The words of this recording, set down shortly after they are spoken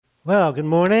Well, good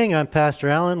morning. I'm Pastor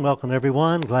Allen. Welcome,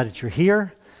 everyone. Glad that you're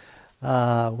here.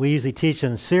 We usually teach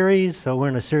in a series, so we're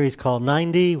in a series called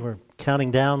 90. We're counting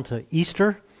down to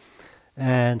Easter,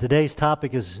 and today's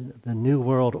topic is the New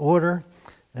World Order,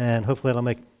 and hopefully it'll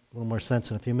make a little more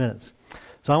sense in a few minutes.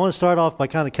 So I want to start off by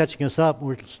kind of catching us up.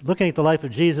 We're looking at the life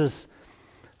of Jesus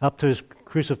up to his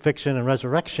crucifixion and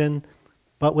resurrection,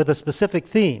 but with a specific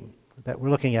theme that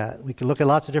we're looking at. We could look at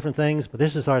lots of different things, but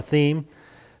this is our theme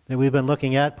that we've been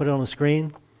looking at. Put it on the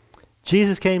screen.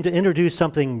 Jesus came to introduce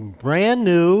something brand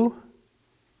new,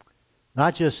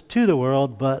 not just to the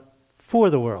world, but for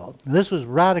the world. And this was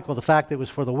radical, the fact that it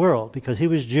was for the world, because he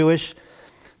was Jewish.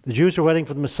 The Jews were waiting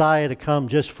for the Messiah to come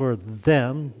just for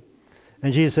them.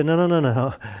 And Jesus said,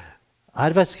 no.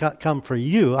 I've come for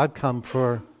you. I've come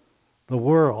for the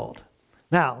world.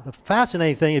 Now, the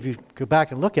fascinating thing, if you go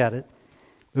back and look at it,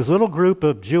 this little group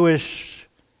of Jewish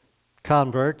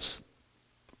converts,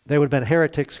 they would have been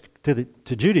heretics to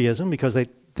Judaism because they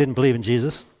didn't believe in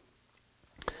Jesus.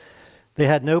 They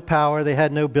had no power. They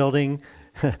had no building.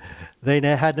 They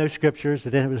had no scriptures.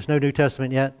 There was no New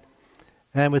Testament yet.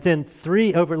 And within a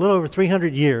little over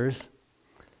 300 years,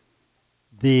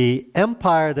 the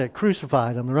empire that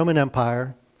crucified them, the Roman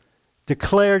Empire,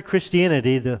 declared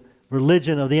Christianity the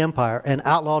religion of the empire and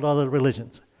outlawed other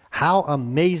religions. How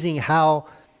amazing, how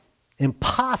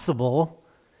impossible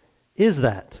is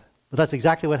that? But that's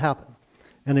exactly what happened.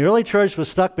 And the early church was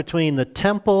stuck between the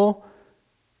temple,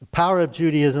 the power of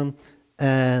Judaism,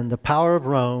 and the power of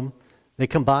Rome. They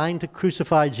combined to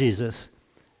crucify Jesus,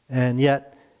 and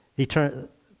yet through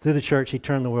the church, he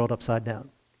turned the world upside down.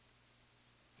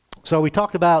 So we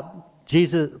talked about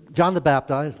John the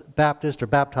Baptist or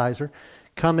baptizer,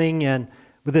 coming and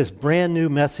with this brand new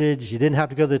message. You didn't have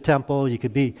to go to the temple.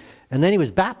 And then he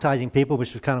was baptizing people,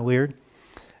 which was kind of weird.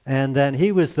 And then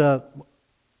he was the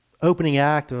opening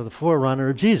act or the forerunner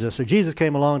of Jesus. So Jesus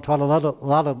came along and taught a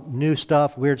lot of new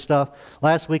stuff, weird stuff.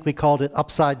 Last week we called it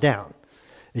upside down.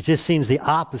 It just seems the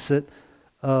opposite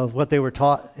of what they were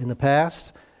taught in the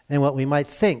past and what we might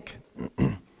think.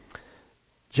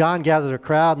 John gathered a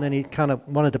crowd, and then he kind of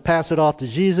wanted to pass it off to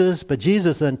Jesus, but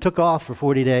Jesus then took off for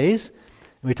 40 days.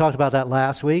 And we talked about that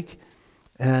last week.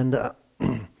 And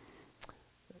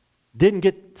didn't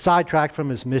get sidetracked from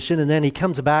his mission, and then he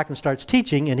comes back and starts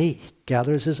teaching, and he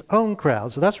gathers his own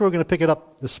crowd. So that's where we're going to pick it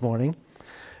up this morning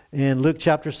in Luke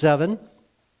chapter 7.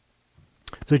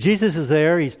 So Jesus is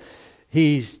there.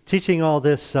 He's teaching all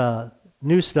this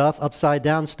new stuff, upside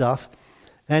down stuff,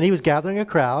 and he was gathering a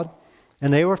crowd,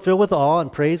 and they were filled with awe and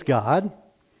praised God.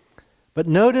 But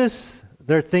notice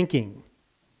their thinking.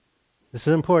 This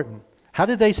is important. How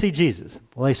did they see Jesus?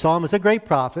 Well, they saw him as a great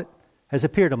prophet, has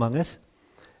appeared among us.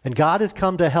 And God has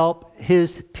come to help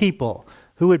his people.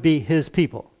 Who would be his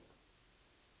people?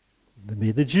 They'd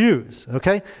be the Jews,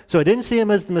 okay? So he didn't see him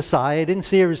as the Messiah. He didn't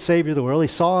see him as Savior of the world. He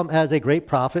saw him as a great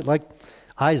prophet like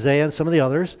Isaiah and some of the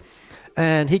others.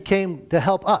 And he came to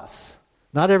help us.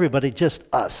 Not everybody, just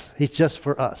us. He's just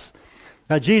for us.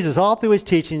 Now Jesus, all through his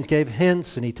teachings, gave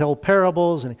hints and he told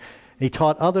parables and he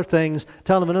taught other things,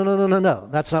 telling them, no.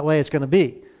 That's not the way it's going to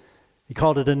be. He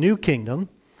called it a new kingdom.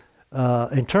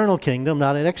 Internal kingdom,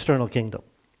 not an external kingdom.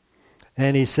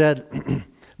 And he said,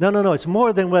 no, it's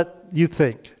more than what you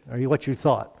think or what you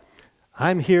thought.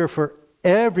 I'm here for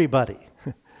everybody,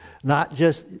 not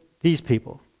just these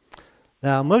people.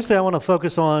 Now, mostly I want to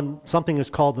focus on something that's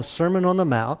called the Sermon on the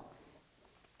Mount.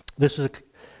 This is,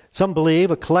 some believe,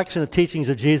 a collection of teachings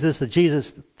of Jesus,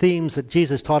 themes that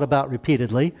Jesus taught about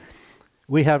repeatedly.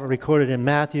 We have it recorded in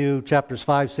Matthew chapters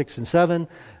 5, 6, and 7.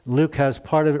 Luke has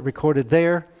part of it recorded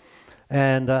there.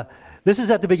 And this is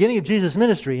at the beginning of Jesus'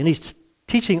 ministry, and he's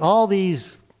teaching all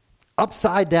these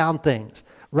upside-down things,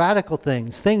 radical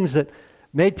things that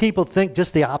made people think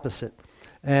just the opposite.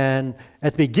 And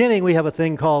at the beginning, we have a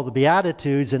thing called the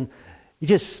Beatitudes, and he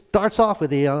just starts off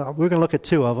with we're going to look at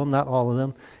two of them, not all of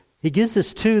them. He gives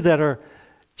us two that are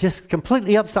just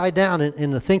completely upside down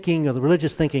in the thinking, or the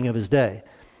religious thinking of his day.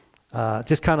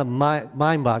 Just kind of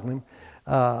mind-boggling.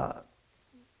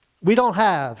 We don't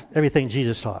have everything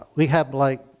Jesus taught. We have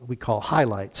we call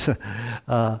highlights.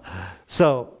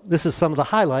 So this is some of the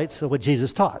highlights of what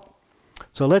Jesus taught.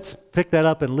 So let's pick that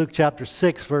up in Luke chapter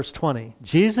 6, verse 20.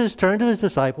 Jesus turned to his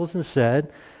disciples and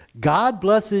said, God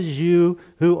blesses you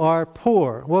who are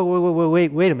poor. Whoa,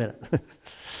 wait a minute.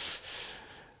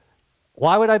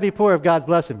 Why would I be poor if God's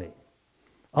blessing me?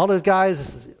 All those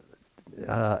guys,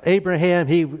 Abraham,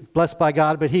 he was blessed by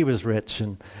God, but he was rich.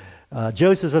 And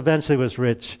Joseph eventually was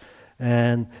rich,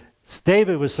 and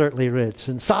David was certainly rich,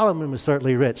 and Solomon was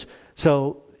certainly rich.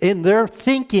 So in their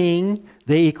thinking,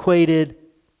 they equated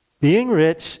being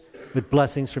rich with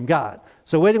blessings from God.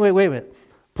 So wait a minute.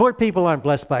 Poor people aren't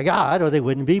blessed by God, or they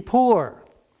wouldn't be poor.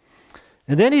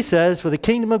 And then he says, for the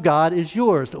kingdom of God is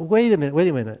yours. Wait a minute.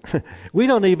 We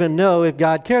don't even know if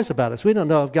God cares about us. We don't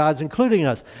know if God's including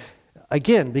us.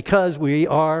 Again, because we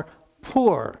are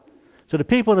poor. So the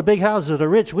people in the big houses that are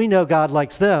rich, we know God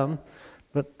likes them.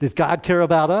 But does God care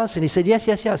about us? And he said,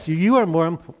 yes. You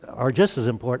are just as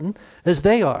important as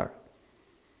they are.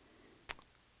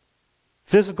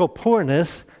 Physical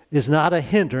poorness is not a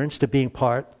hindrance to being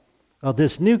part of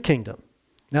this new kingdom.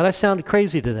 Now that sounded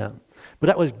crazy to them. But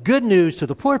that was good news to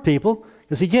the poor people,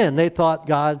 because again, they thought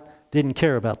God didn't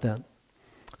care about them.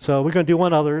 So we're going to do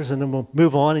one others, and then we'll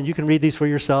move on, and you can read these for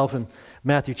yourself in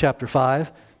Matthew chapter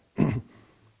 5.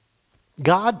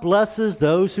 God blesses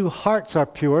those whose hearts are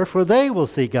pure, for they will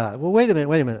see God. Well, wait a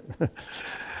minute.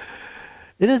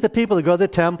 It is the people that go to the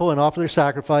temple and offer their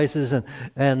sacrifices,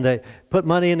 and they put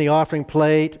money in the offering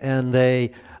plate, and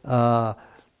they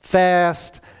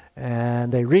fast,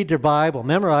 and they read their Bible,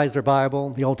 memorize their Bible,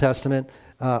 the Old Testament.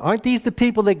 Aren't these the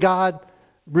people that God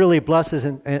really blesses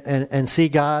and see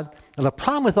God? And the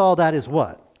problem with all that is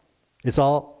what? It's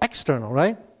all external,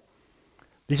 right?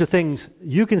 These are things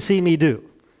you can see me do.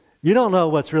 You don't know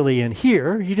what's really in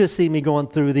here. You just see me going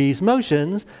through these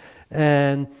motions.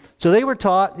 And so they were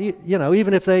taught,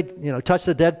 even if they, touched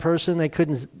a dead person, they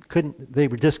they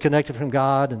were disconnected from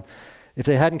God. And if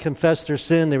they hadn't confessed their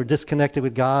sin, they were disconnected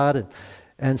with God.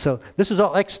 And so this is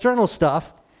all external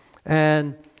stuff.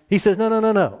 And he says,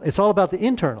 no. It's all about the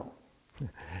internal.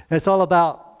 It's all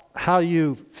about how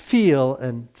you feel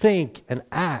and think and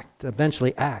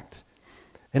eventually act.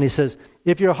 And he says,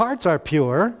 if your hearts are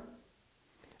pure,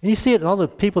 and you see it in all the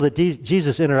people that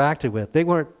Jesus interacted with. They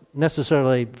weren't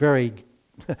necessarily very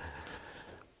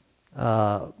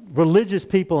religious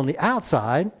people on the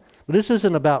outside, but this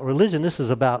isn't about religion. This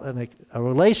is about a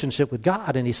relationship with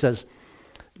God. And he says,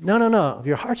 no. If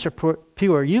your hearts are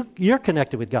pure, you're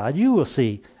connected with God. You will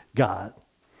see God.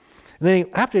 And then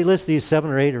after he lists these 7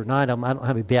 or 8 or 9 of them, I don't know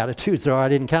how many Beatitudes there are. I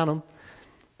didn't count them.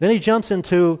 Then he jumps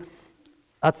into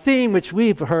a theme which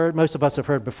we've heard, most of us have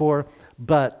heard before,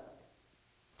 but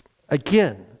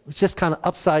again, it's just kind of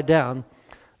upside down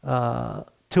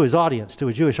to his audience, to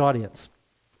a Jewish audience.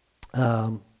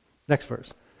 Next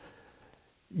verse.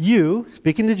 You,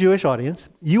 speaking to the Jewish audience,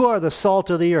 you are the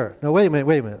salt of the earth. Now, wait a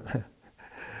minute.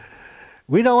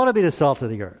 We don't want to be the salt of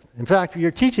the earth. In fact,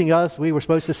 you're teaching us we were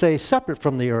supposed to stay separate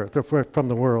from the earth or from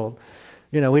the world.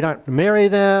 We don't marry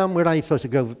them. We're not even supposed to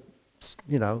go,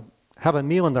 have a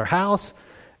meal in their house.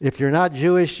 If you're not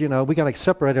Jewish, we got to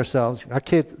separate ourselves.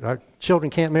 Our children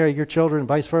can't marry your children, and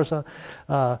vice versa.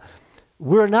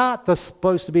 We're not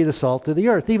supposed to be the salt of the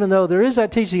earth. Even though there is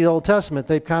that teaching in the Old Testament,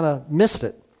 they've kind of missed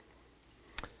it.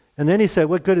 And then he said,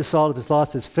 what good is salt if it's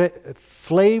lost its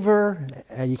flavor?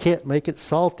 And you can't make it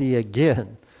salty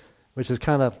again, which is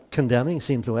kind of condemning,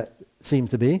 seems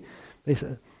to be. They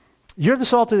said, you're the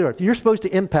salt of the earth. You're supposed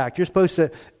to impact. You're supposed to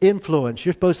influence.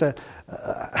 You're supposed to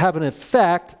have an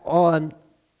effect on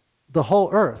the whole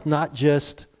earth, not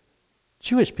just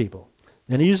Jewish people.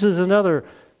 And he uses another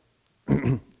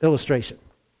illustration.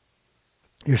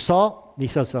 You're salt, he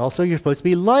says also, you're supposed to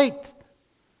be light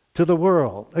to the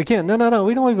world. Again, no,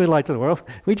 we don't want to be light to the world.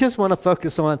 We just want to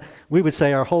focus on, we would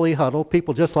say, our holy huddle,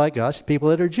 people just like us, people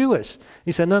that are Jewish.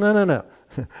 He said, no.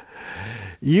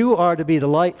 You are to be the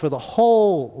light for the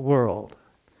whole world.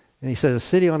 And he says, a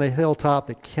city on a hilltop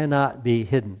that cannot be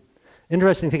hidden.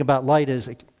 Interesting thing about light is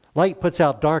light puts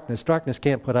out darkness. Darkness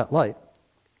can't put out light.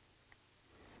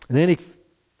 And then he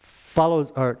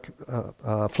fleshes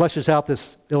out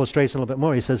this illustration a little bit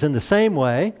more. He says, in the same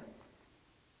way,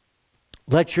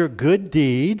 let your good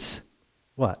deeds,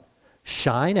 what?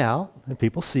 Shine out, and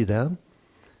people see them.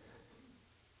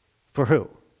 For who?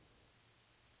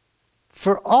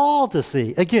 For all to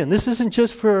see. Again, this isn't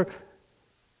just for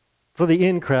the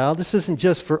in crowd. This isn't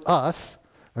just for us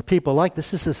or people like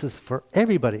this. This is for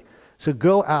everybody. So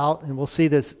go out, and we'll see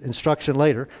this instruction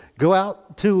later. Go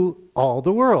out to all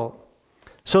the world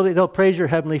so that they'll praise your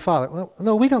Heavenly Father. Well,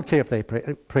 no, we don't care if they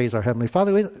praise our Heavenly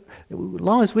Father. As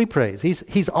long as we praise.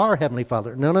 He's our Heavenly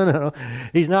Father. No.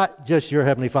 He's not just your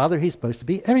Heavenly Father. He's supposed to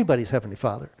be everybody's Heavenly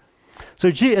Father. So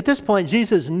at this point,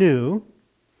 Jesus knew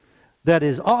that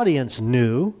his audience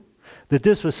knew that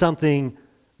this was something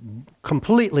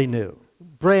completely new,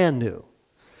 brand new.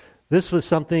 This was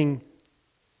something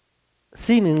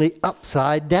seemingly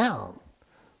upside down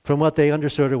from what they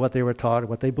understood or what they were taught or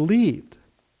what they believed.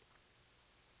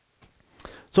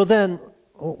 So then,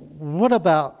 what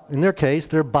about, in their case,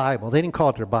 their Bible? They didn't call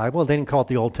it their Bible. They didn't call it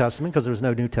the Old Testament because there was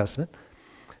no New Testament.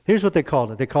 Here's what they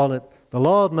called it. They called it the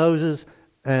Law of Moses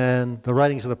and the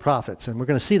writings of the prophets. And we're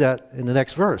going to see that in the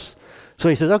next verse. So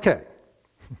he says, okay,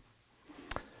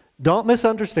 don't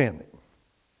misunderstand me.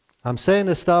 I'm saying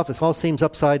this stuff, it all seems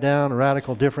upside down,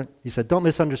 radical, different. He said, don't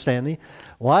misunderstand me.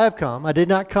 Why I've come, I did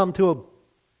not come to,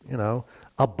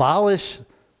 abolish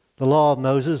the law of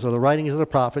Moses or the writings of the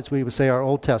prophets, we would say our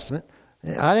Old Testament.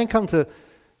 I didn't come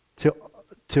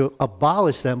to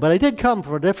abolish them, but I did come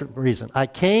for a different reason. I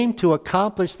came to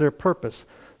accomplish their purpose.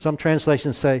 Some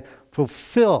translations say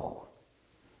fulfill.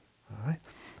 All right?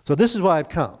 So this is why I've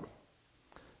come.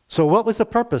 So what was the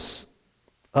purpose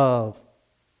of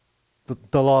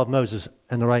the law of Moses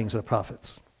and the writings of the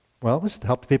prophets? Well, it was to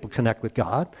help the people connect with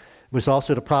God. It was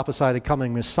also to prophesy the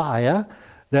coming Messiah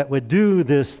that would do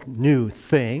this new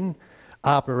thing,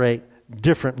 operate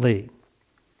differently.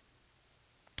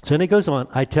 So then he goes on,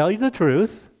 I tell you the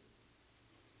truth,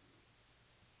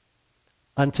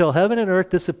 until heaven and earth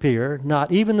disappear,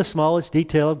 not even the smallest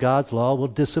detail of God's law will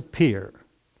disappear.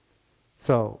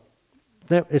 So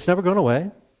it's never going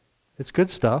away. It's good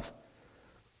stuff.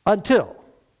 Until.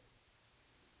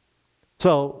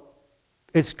 So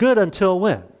it's good until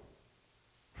when?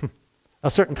 A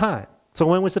certain time. So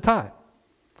when was the time?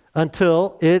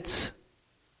 Until its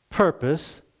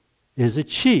purpose is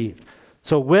achieved.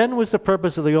 So when was the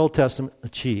purpose of the Old Testament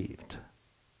achieved?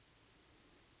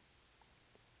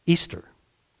 Easter,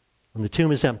 when the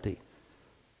tomb is empty.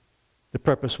 The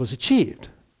purpose was achieved.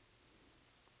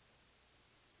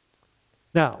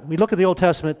 Now, we look at the Old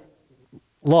Testament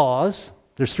laws.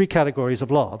 There's three categories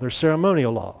of law. There's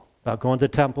ceremonial law, about going to the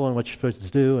temple and what you're supposed to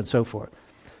do and so forth.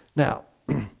 Now,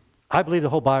 I believe the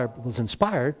whole Bible was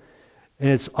inspired,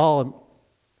 and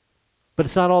but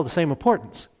it's not all the same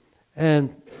importance.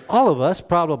 And all of us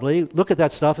probably look at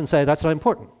that stuff and say, that's not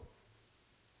important.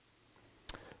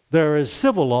 There is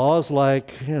civil laws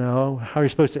like, how you're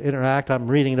supposed to interact. I'm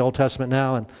reading the Old Testament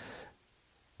now, and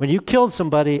when you killed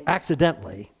somebody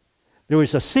accidentally, there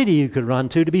was a city you could run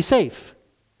to be safe,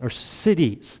 or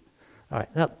cities. All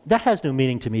right, now that has no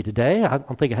meaning to me today. I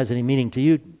don't think it has any meaning to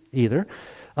you either.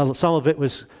 Some of it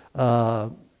was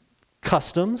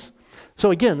customs.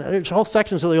 So again, there's whole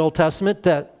sections of the Old Testament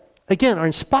that, again, are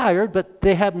inspired, but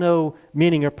they have no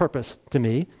meaning or purpose to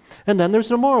me. And then there's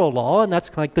the moral law, and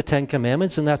that's like the Ten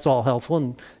Commandments, and that's all helpful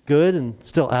and good and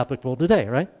still applicable today,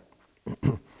 right?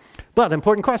 But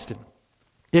important question.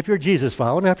 If you're a Jesus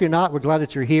follower, and if you're not, we're glad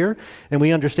that you're here, and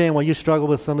we understand why you struggle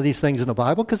with some of these things in the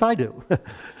Bible, because I do.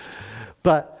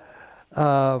 But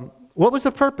what was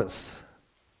the purpose?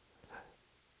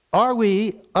 Are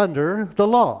we under the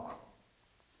law?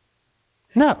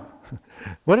 No.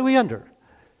 What are we under?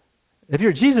 If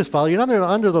you're a Jesus follower, you're not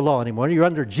under the law anymore. You're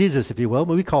under Jesus, if you will,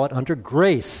 but we call it under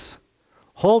grace.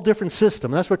 Whole different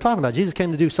system. That's what we're talking about. Jesus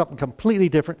came to do something completely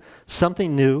different,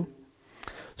 something new.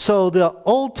 So the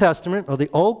Old Testament, or the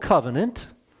Old Covenant,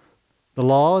 the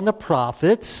law and the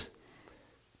prophets,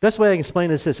 best way I can explain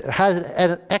this is it has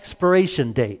an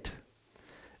expiration date.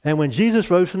 And when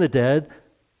Jesus rose from the dead,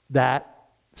 that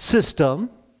system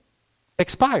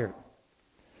expired.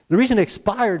 The reason it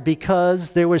expired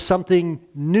because there was something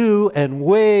new and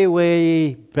way,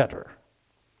 way better.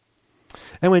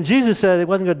 And when Jesus said it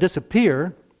wasn't going to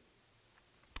disappear,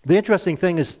 the interesting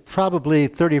thing is probably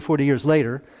 30 or 40 years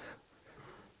later,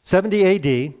 70 AD,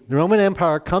 the Roman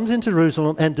Empire comes into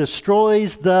Jerusalem and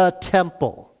destroys the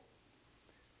temple.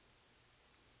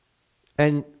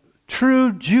 And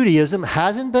true Judaism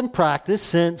hasn't been practiced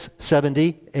since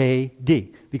 70 AD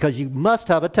because you must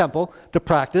have a temple to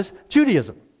practice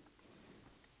Judaism.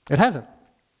 It hasn't.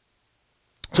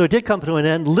 So it did come to an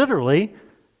end literally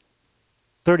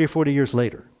 30 or 40 years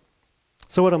later.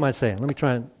 So what am I saying? Let me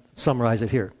try and summarize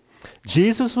it here.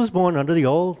 Jesus was born under the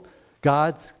old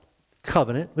God's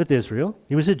covenant with Israel.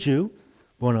 He was a Jew,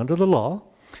 born under the law.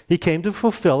 He came to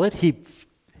fulfill it.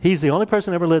 He's the only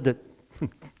person ever lived that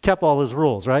kept all his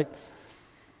rules, right?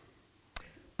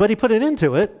 But he put an end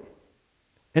to it,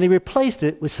 and he replaced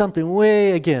it with something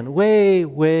way,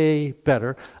 way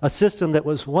better, a system that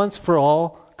was once for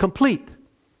all complete.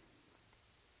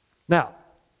 Now,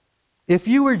 if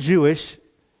you were Jewish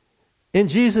in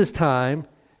Jesus' time,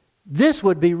 this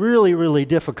would be really, really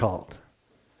difficult.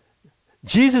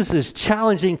 Jesus is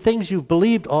challenging things you've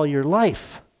believed all your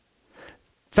life,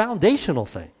 foundational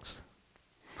things.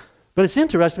 But it's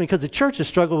interesting because the church has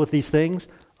struggled with these things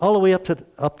all the way up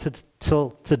to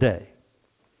till today.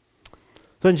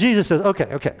 So then Jesus says,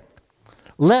 okay,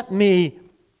 let me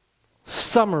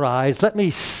summarize, let me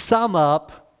sum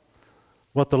up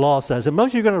what the law says. And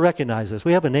most of you are going to recognize this.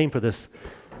 We have a name for this,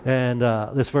 and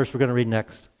this verse we're going to read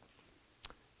next.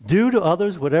 Do to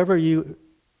others whatever you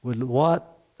would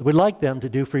like them to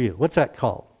do for you. What's that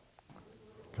called?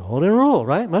 Golden rule,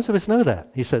 right? Most of us know that.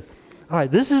 He said, all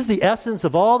right, this is the essence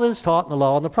of all that is taught in the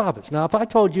law and the prophets. Now, if I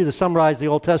told you to summarize the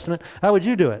Old Testament, how would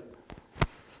you do it?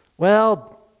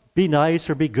 Well, be nice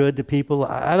or be good to people.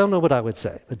 I don't know what I would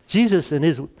say. But Jesus, in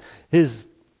his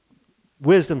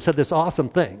wisdom, said this awesome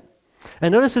thing.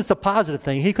 And notice it's a positive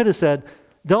thing. He could have said,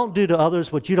 don't do to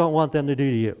others what you don't want them to do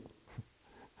to you.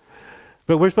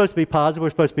 But we're supposed to be positive. We're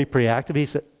supposed to be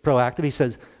proactive. He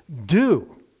says,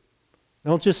 do.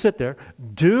 Don't just sit there.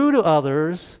 Do to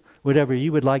others whatever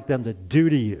you would like them to do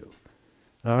to you.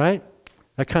 All right?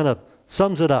 That kind of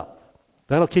sums it up.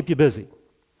 That'll keep you busy.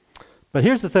 But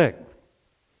here's the thing.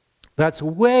 That's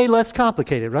way less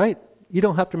complicated, right? You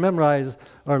don't have to memorize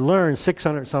or learn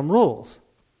 600 some rules.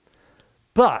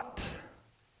 But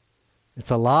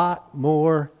it's a lot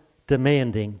more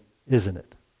demanding, isn't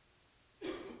it?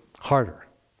 Harder.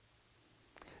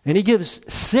 And he gives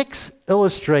 6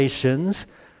 illustrations,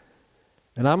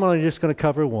 and I'm only just going to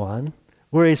cover one,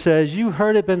 where he says, you've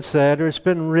heard it been said, or it's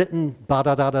been written,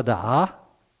 ba-da-da-da-da.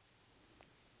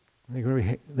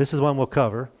 This is one we'll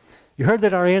cover. You heard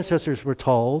that our ancestors were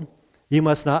told, you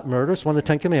must not murder. It's one of the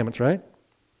 10 Commandments, right?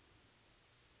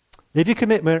 If you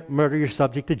commit murder, you're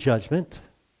subject to judgment.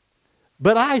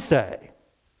 But I say,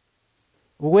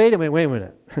 well, wait a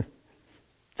minute.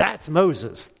 That's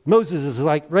Moses. Moses is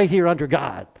like right here under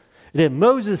God. And if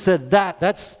Moses said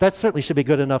that certainly should be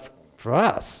good enough for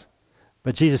us.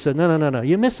 But Jesus said, no.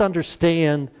 You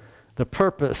misunderstand the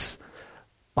purpose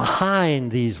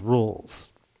behind these rules.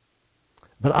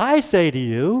 But I say to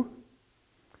you,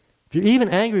 if you're even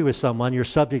angry with someone, you're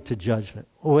subject to judgment.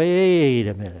 Wait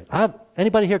a minute.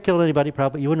 Anybody here killed anybody?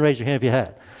 Probably. You wouldn't raise your hand if you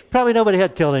had. Probably nobody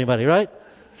had killed anybody, right?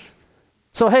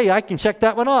 So, hey, I can check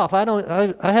that one off. I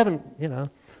haven't,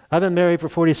 I've been married for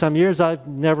 40-some years. I've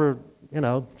never,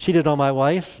 cheated on my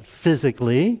wife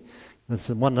physically.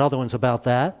 Another one's about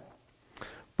that.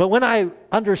 But when I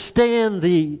understand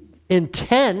the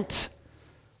intent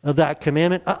of that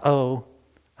commandment,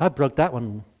 I broke that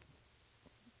one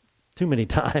too many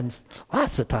times.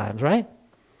 Lots of times, right?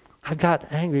 I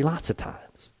got angry lots of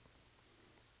times.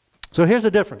 So here's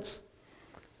the difference.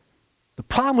 The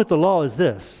problem with the law is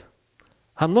this.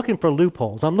 I'm looking for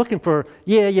loopholes. I'm looking for,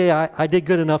 I did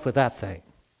good enough with that thing.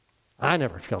 I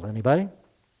never killed anybody.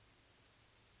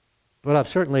 But I've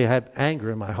certainly had anger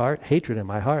in my heart, hatred in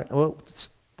my heart. Well,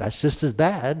 that's just as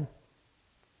bad.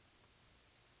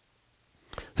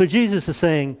 So Jesus is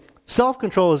saying,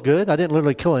 self-control is good. I didn't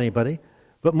literally kill anybody.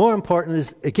 But more important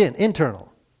is, again,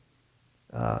 internal.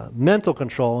 Mental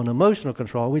control and emotional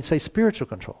control. We'd say spiritual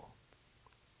control.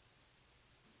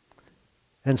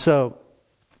 And so,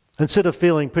 instead of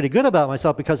feeling pretty good about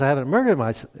myself because I haven't murdered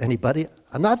anybody,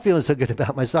 I'm not feeling so good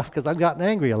about myself because I've gotten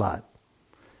angry a lot.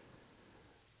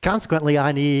 Consequently,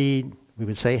 I need, we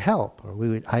would say, help.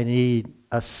 Or I need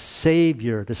a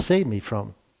Savior to save me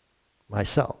from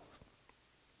myself.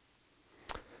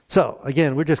 So,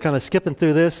 again, we're just kind of skipping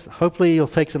through this. Hopefully you'll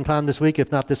take some time this week,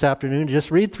 if not this afternoon. Just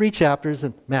read 3 chapters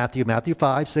in Matthew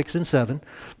 5, 6, and 7.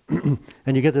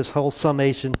 And you get this whole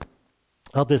summation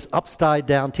of this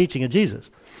upside-down teaching of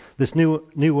Jesus, this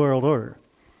new world order.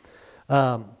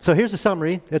 So here's a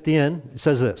summary at the end. It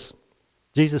says this.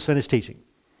 Jesus finished teaching.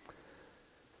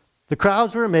 The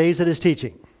crowds were amazed at his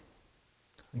teaching.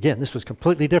 Again, this was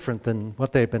completely different than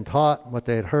what they had been taught, what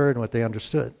they had heard, and what they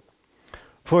understood.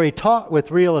 For he taught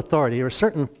with real authority. There was a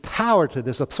certain power to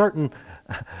this, a certain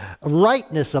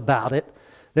rightness about it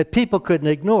that people couldn't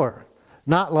ignore.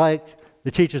 Not like the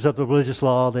teachers of the religious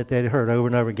law that they'd heard over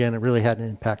and over again and really hadn't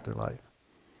impacted their life.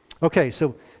 Okay,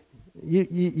 so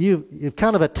you've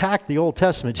kind of attacked the Old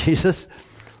Testament, Jesus.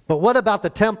 But what about the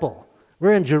temple?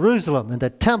 We're in Jerusalem, and the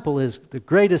temple is the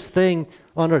greatest thing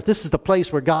on earth. This is the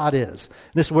place where God is.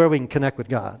 This is where we can connect with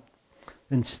God.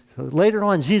 And so later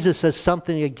on, Jesus says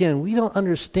something again. We don't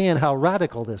understand how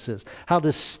radical this is, how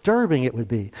disturbing it would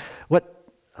be, what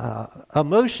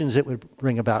emotions it would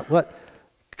bring about, what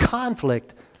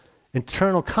conflict,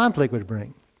 internal conflict would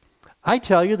bring. I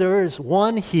tell you, there is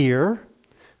one here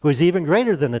who is even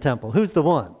greater than the temple. Who's the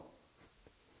one?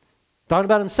 Talking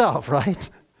about himself, right?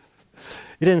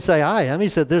 He didn't say, I am. He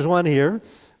said, there's one here,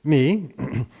 me,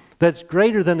 that's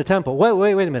greater than the temple.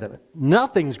 Wait a minute.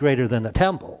 Nothing's greater than the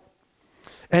temple.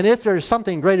 And if there's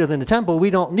something greater than the temple, we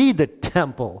don't need the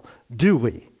temple, do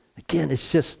we? Again, it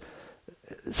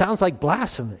sounds like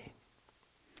blasphemy.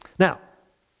 Now,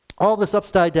 all this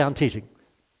upside-down teaching,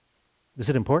 is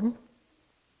it important?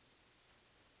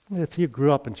 If you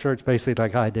grew up in church basically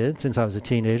like I did since I was a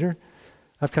teenager,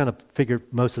 I've kind of figured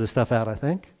most of the stuff out, I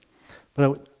think.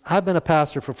 But I've been a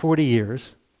pastor for 40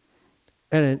 years,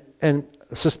 and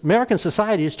American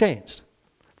society has changed.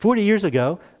 40 years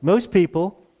ago, most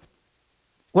people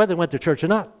whether they went to church or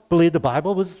not, believed the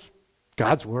Bible was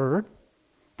God's Word.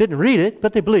 Didn't read it,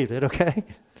 but they believed it, okay?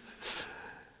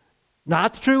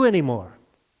 Not true anymore.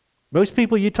 Most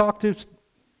people you talk to,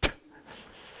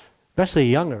 especially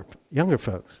younger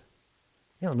folks,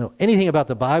 they don't know anything about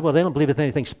the Bible. They don't believe there's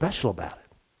anything special about it.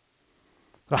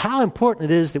 So how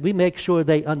important it is that we make sure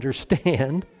they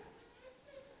understand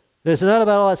that it's not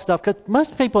about all that stuff. Because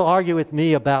most people argue with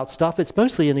me about stuff. It's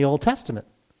mostly in the Old Testament.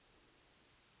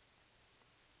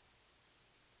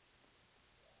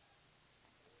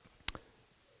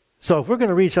 So if we're going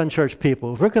to reach unchurched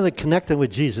people, if we're going to connect them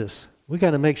with Jesus, we've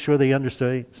got to make sure they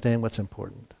understand what's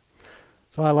important.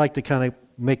 So I like to kind of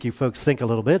make you folks think a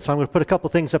little bit. So I'm going to put a couple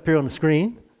things up here on the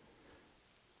screen.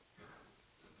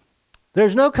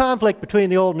 There's no conflict between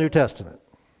the Old and New Testament.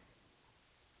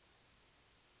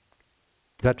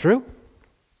 Is that true?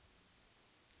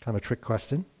 Kind of a trick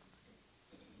question.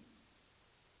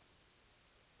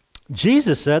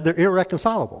 Jesus said they're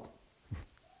irreconcilable.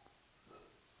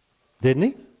 Didn't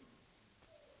he?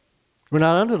 We're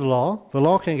not under the law. The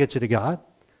law can't get you to God.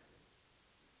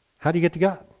 How do you get to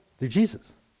God? Through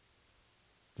Jesus.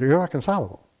 They're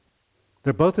irreconcilable.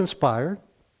 They're both inspired,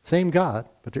 same God,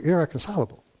 but they're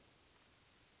irreconcilable.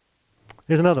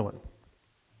 Here's another one.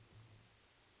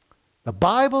 The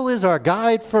Bible is our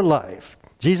guide for life.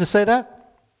 Jesus say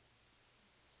that?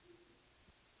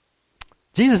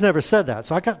 Jesus never said that.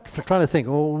 So I got to try to think,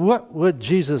 well, what would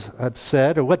Jesus have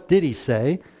said, or what did he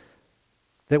say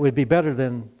that would be better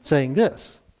than saying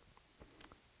this?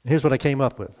 Here's what I came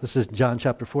up with. This is John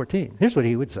chapter 14. Here's what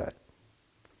he would say.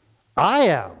 I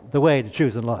am the way, the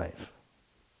truth, and life.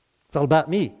 It's all about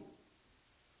me.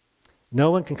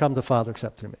 No one can come to the Father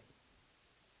except through me.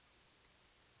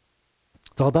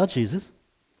 It's all about Jesus.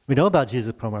 We know about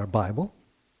Jesus from our Bible.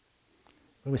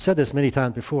 We said this many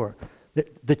times before.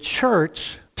 The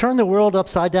church turned the world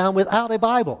upside down without a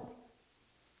Bible.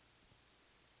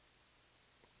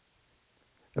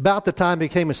 About the time it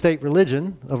became a state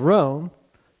religion of Rome,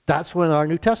 that's when our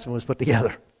New Testament was put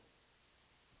together.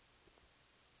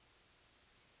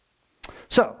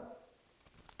 So,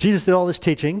 Jesus did all this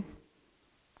teaching.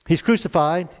 He's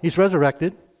crucified. He's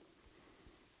resurrected.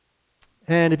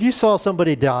 And if you saw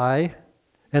somebody die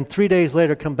and 3 days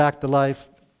later come back to life,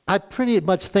 I pretty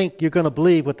much think you're going to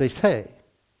believe what they say,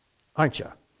 aren't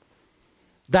you?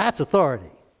 That's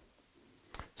authority.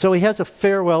 So he has a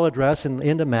farewell address in the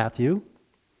end of Matthew.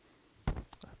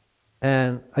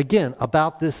 And again,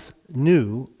 about this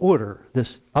new order,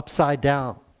 this upside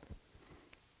down.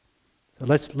 So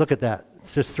let's look at that.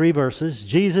 It's just 3 verses.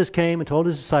 Jesus came and told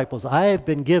his disciples, I have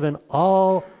been given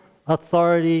all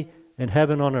authority in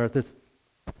heaven and on earth. This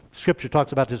Scripture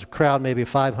talks about there's a crowd, maybe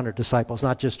 500 disciples,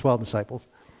 not just 12 disciples.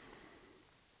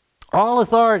 All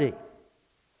authority.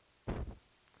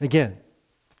 Again,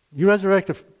 you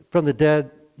resurrected from the dead,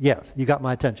 yes, you got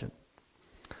my attention.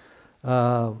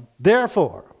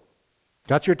 Therefore,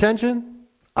 got your attention?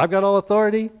 I've got all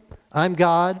authority. I'm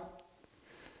God.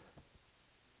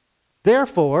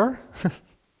 Therefore,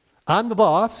 I'm the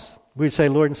boss. We'd say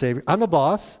Lord and Savior. I'm the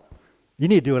boss. You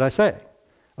need to do what I say.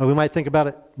 Or we might think about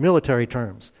it military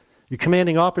terms. Your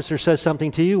commanding officer says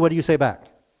something to you. What do you say back?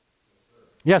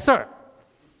 Yes, sir.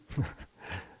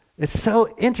 It's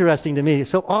so interesting to me.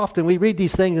 So often we read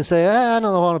these things and say, I don't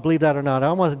know if I want to believe that or not. I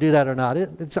don't want to do that or not.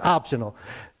 It's optional.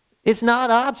 It's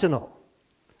not optional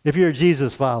if you're a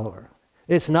Jesus follower.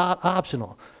 It's not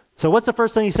optional. So what's the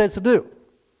first thing he says to do?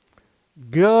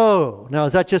 Go. Now,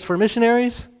 is that just for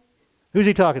missionaries? Who's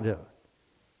he talking to?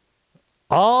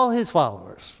 All his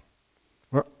followers.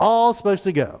 We're all supposed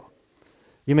to go.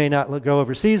 You may not go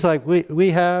overseas like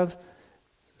we have.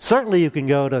 Certainly you can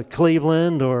go to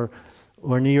Cleveland or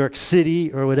New York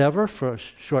City or whatever for a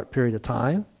short period of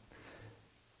time.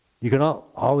 You can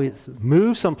always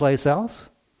move someplace else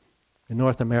in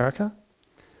North America.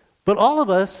 But all of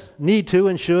us need to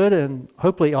and should and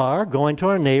hopefully are going to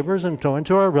our neighbors and going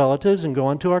to our relatives and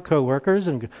going to our coworkers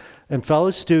and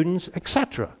fellow students,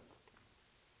 etc.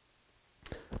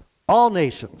 All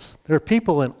nations. There are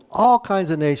people in all kinds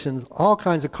of nations, all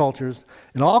kinds of cultures,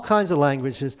 in all kinds of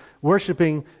languages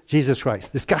worshiping Jesus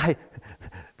Christ. This guy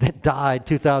that died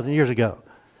 2,000 years ago.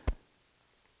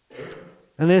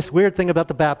 And this weird thing about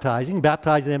the baptizing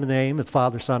them in the name of the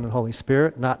Father, Son, and Holy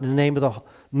Spirit, not in the name of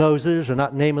Moses or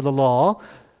not in the name of the law,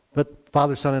 but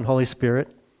Father, Son, and Holy Spirit.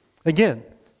 Again,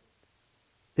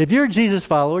 if you're a Jesus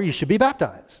follower, you should be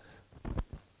baptized.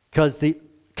 Because the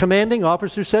commanding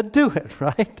officer said do it,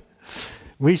 right?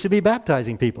 We should be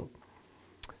baptizing people.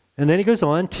 And then he goes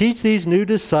on, teach these new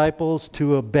disciples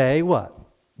to obey what?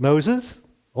 Moses?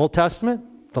 Old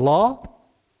Testament? The law?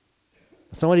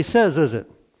 That's not what he says, is it?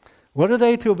 What are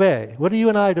they to obey? What are you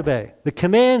and I to obey? The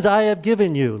commands I have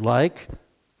given you, like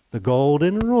the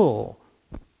golden rule.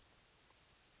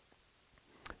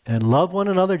 And love one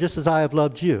another just as I have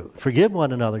loved you. Forgive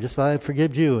one another just as I have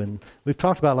forgiven you. And we've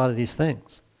talked about a lot of these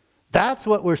things. That's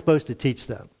what we're supposed to teach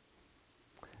them.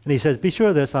 And he says, be sure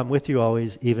of this, I'm with you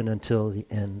always, even until the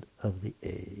end of the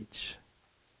age.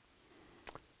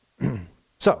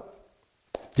 So,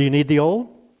 do you need the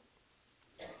old?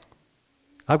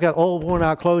 I've got old,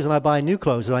 worn-out clothes and I buy new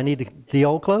clothes. Do I need the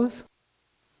old clothes?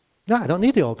 No, I don't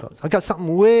need the old clothes. I've got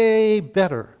something way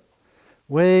better,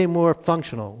 way more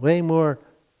functional, way more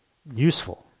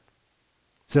useful.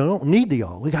 So I don't need the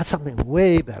old. We got something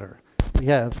way better. We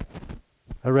have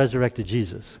a resurrected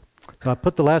Jesus. So I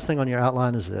put the last thing on your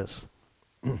outline is this.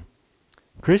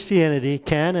 Christianity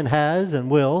can and has and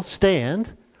will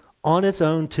stand on its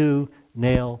own two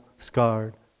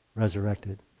nail-scarred,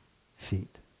 resurrected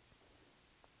feet.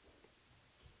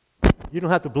 You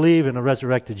don't have to believe in a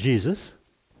resurrected Jesus.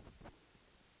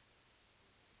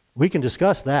 We can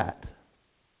discuss that.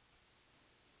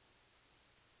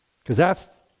 Because that's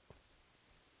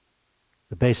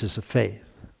the basis of faith.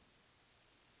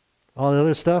 All the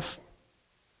other stuff,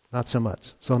 not so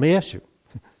much. So let me ask you,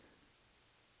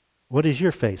 what does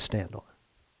your faith stand on?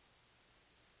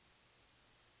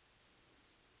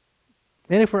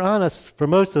 And if we're honest, for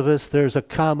most of us, there's a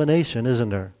combination, isn't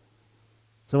there?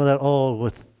 Some of that old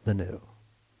with the new.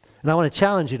 And I want to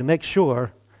challenge you to make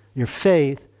sure your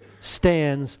faith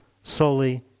stands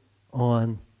solely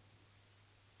on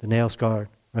the nail-scarred,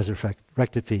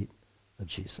 resurrected feet of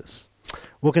Jesus.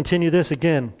 We'll continue this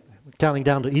again, counting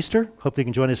down to Easter. Hope you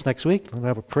can join us next week. We'll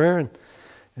have a prayer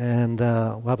and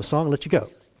we'll have a song and let you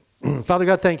go. Father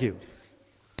God, thank you.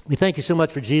 We thank you so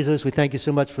much for Jesus. We thank you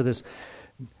so much for this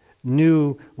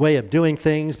new way of doing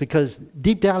things, because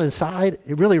deep down inside,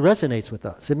 it really resonates with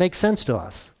us. It makes sense to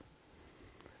us.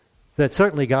 That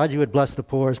certainly, God, you would bless the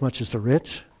poor as much as the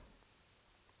rich.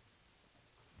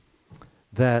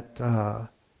 That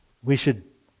we should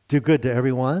do good to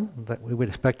everyone, that we would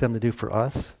expect them to do for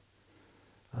us.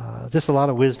 Just a lot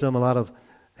of wisdom, a lot of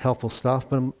helpful stuff.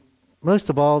 But most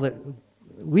of all, that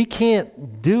we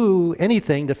can't do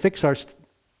anything to fix our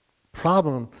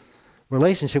problem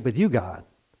relationship with you, God.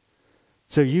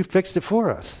 So you fixed it for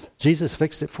us. Jesus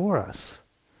fixed it for us.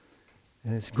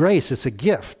 And it's grace, it's a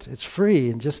gift, it's free,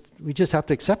 and we just have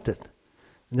to accept it.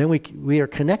 And then we are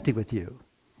connected with you.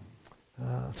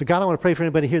 So God, I want to pray for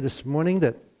anybody here this morning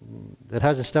that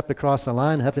hasn't stepped across the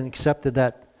line, haven't accepted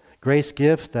that grace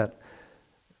gift, that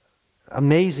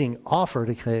amazing offer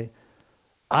to say,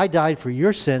 I died for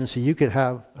your sins so you could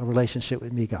have a relationship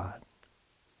with me, God.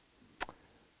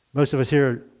 Most of us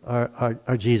here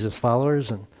are Jesus followers,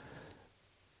 and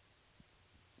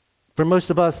for most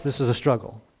of us, this is a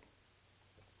struggle.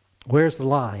 Where's the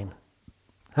line?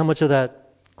 How much of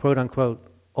that, quote unquote,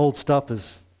 old stuff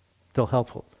is still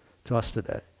helpful to us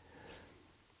today?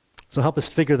 So help us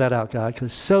figure that out, God, because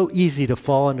it's so easy to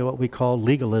fall into what we call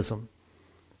legalism.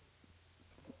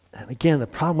 And again, the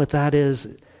problem with that is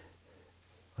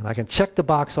when I can check the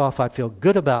box off, I feel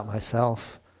good about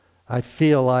myself. I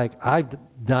feel like I've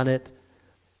done it,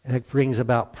 and it brings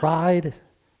about pride,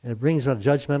 and it brings about a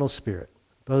judgmental spirit,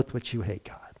 both which you hate,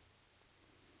 God.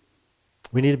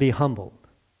 We need to be humbled.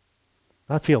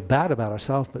 Not feel bad about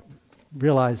ourselves, but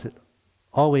realize that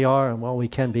all we are and all we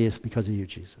can be is because of you,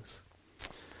 Jesus.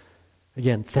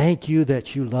 Again, thank you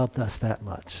that you loved us that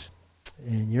much.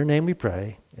 In your name we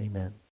pray, amen.